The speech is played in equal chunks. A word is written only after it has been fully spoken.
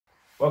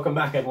Welcome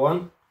back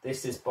everyone.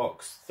 This is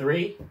box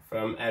 3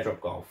 from Airdrop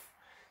Golf.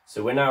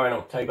 So we're now in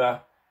October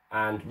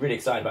and really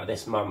excited about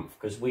this month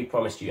because we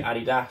promised you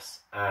Adidas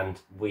and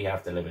we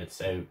have delivered.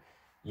 So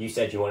you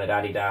said you wanted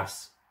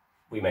Adidas,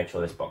 we made sure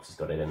this box has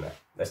got it in there.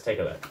 Let's take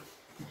a look.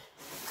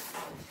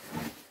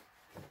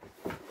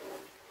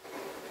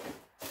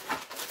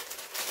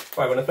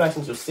 Right, well the first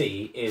things you'll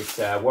see is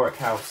Warwick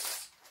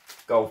House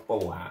golf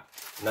bobble hat.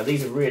 Now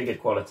these are really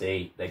good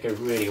quality, they go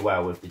really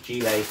well with the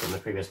gilet from the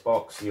previous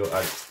box. You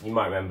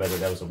might remember that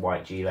there was a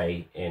white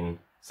gilet in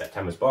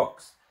September's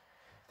box.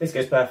 This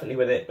goes perfectly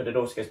with it, but it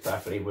also goes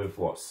perfectly with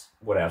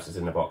what else is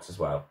in the box as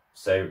well.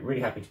 So really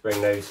happy to bring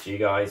those to you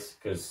guys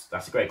because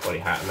that's a great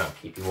quality hat and that'll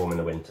keep you warm in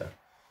the winter.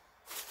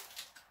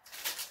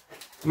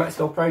 Max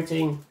Golf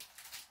Protein,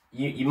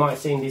 you might have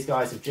seen these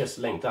guys have just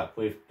linked up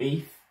with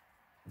Beef.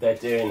 They're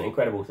doing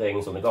incredible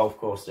things on the golf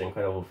course, doing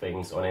incredible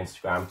things on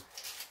Instagram.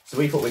 So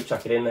we thought we'd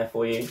chuck it in there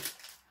for you.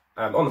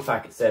 On the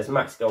pack it says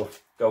Max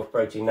Golf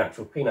Protein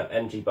Natural Peanut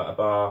Energy Butter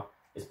Bar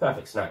is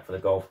perfect snack for the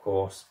golf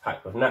course,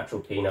 packed with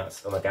natural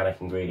peanuts and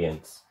organic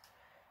ingredients.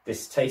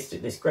 This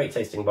great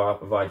tasting bar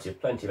provides you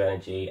plenty of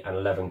energy and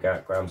 11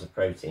 grams of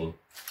protein.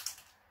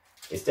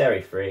 It's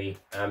dairy free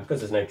and because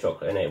there's no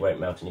chocolate in it, it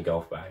won't melt in your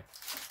golf bag.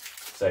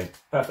 So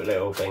perfect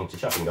little thing to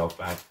chuck in your golf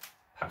bag,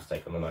 perhaps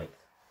take on the night.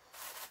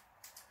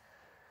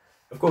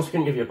 Of course we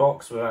couldn't give you a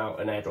box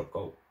without an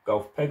Airdrop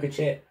Golf poker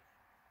chip.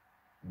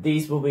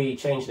 These will be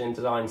changing in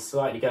design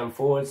slightly going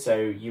forward, so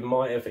you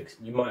might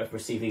have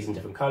received these in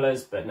different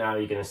colours, but now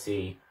you're going to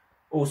see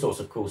all sorts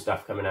of cool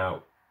stuff coming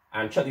out.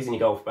 And chuck these in your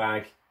golf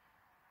bag.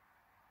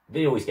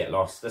 They always get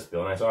lost, let's be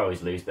honest, I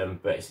always lose them,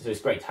 but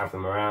it's great to have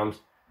them around.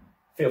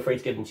 Feel free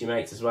to give them to your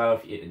mates as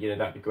well, if you know,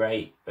 that'd be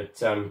great, but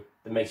that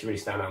makes you really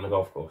stand out on the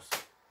golf course.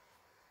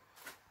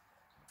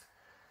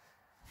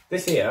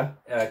 This here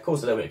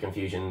caused a little bit of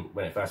confusion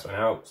when it first went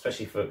out,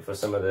 especially for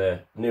some of the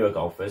newer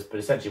golfers,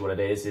 but essentially what it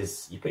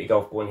is you put your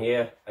golf ball in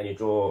here and you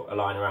draw a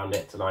line around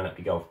it to line up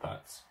your golf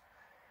putts.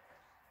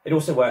 It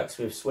also works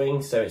with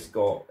swings, so it's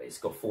got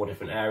 4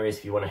 different areas.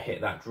 If you want to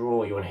hit that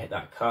draw, you want to hit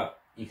that cut,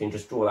 you can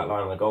just draw that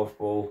line on the golf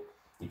ball,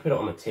 you put it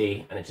on the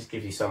tee, and it just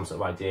gives you some sort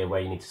of idea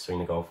where you need to swing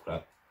the golf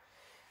club.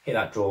 Hit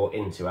that draw,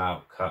 in to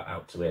out, cut,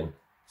 out to in.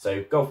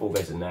 So golf ball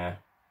goes in there,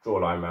 draw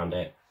a line around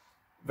it.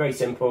 Very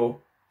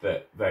simple,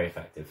 but very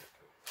effective.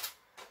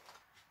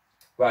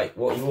 Right,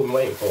 what have you all been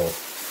waiting for?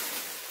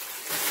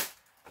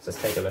 So let's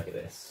take a look at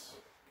this.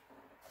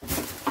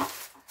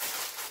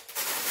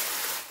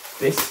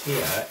 This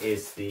here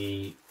is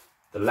the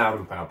Loud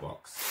and Proud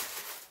box.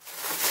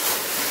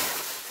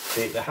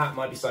 The hat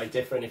might be slightly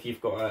different if you've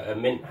got a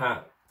mint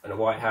hat and a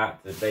white hat,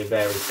 they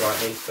vary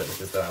slightly, but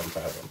this is the Loud and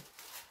Proud one.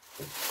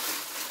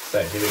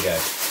 So here we go.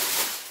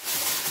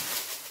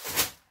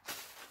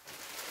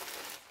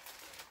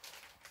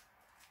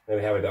 There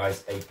we have it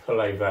guys, a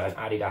pullover, an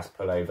Adidas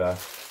pullover,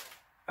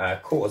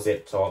 quarter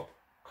zip top,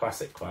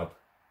 classic club.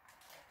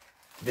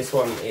 This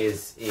one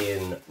is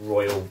in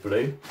royal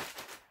blue,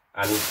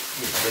 and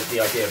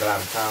the idea of a Loud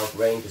and Proud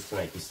range is to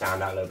make you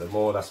stand out a little bit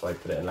more, that's why I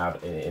put it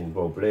in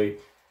royal blue.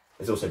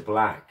 There's also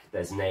black,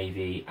 there's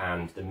navy,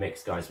 and the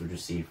mixed guys would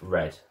receive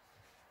red.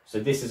 So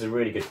this is a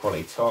really good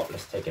quality top.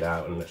 Let's take it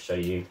out and let's show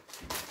you.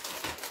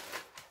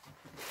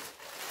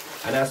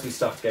 And as we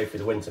start to go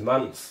through the winter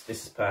months,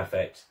 this is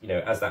perfect. You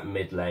know, as that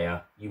mid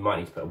layer, you might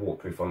need to put a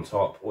waterproof on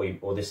top,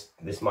 or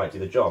this might do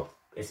the job.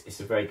 It's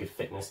a very good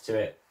thickness to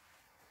it.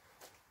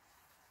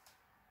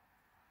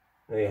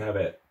 There you have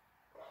it.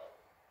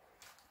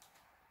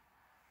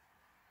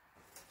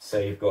 So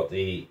you've got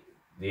the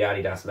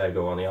Adidas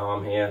logo on the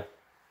arm here.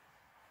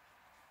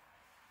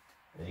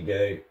 There you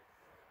go.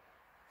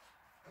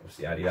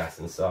 Obviously Adidas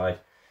inside.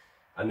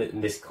 And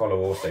this collar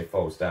also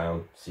folds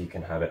down, so you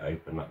can have it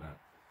open like that.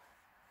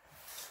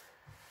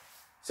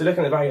 So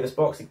looking at the value of this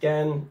box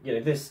again, you know,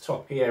 this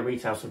top here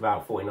retails for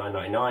about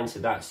 $49.99, so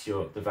that's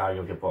the value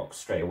of your box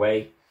straight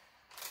away.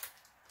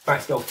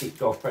 Max Golf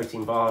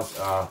Protein bars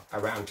are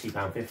around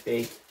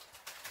 £2.50.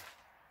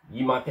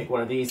 You might pick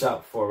one of these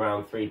up for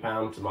around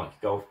 £3 to mark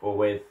your golf ball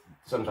with.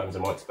 Sometimes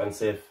they're more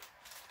expensive.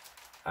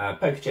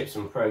 Poker chips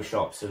from Pro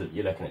Shop, so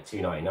you're looking at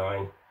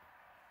 $2.99.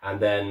 And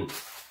then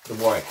the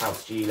Warwick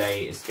House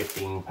gilet is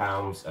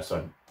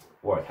 £15.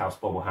 Warwick House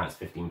bobble hat's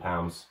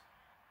 £15.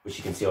 Which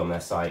you can see on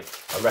their site.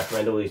 I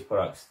recommend all these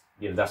products,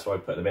 you know, that's why I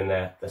put them in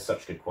there. They're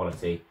such good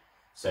quality.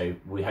 So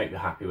we hope you're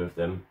happy with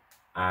them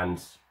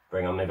and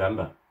bring on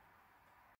November.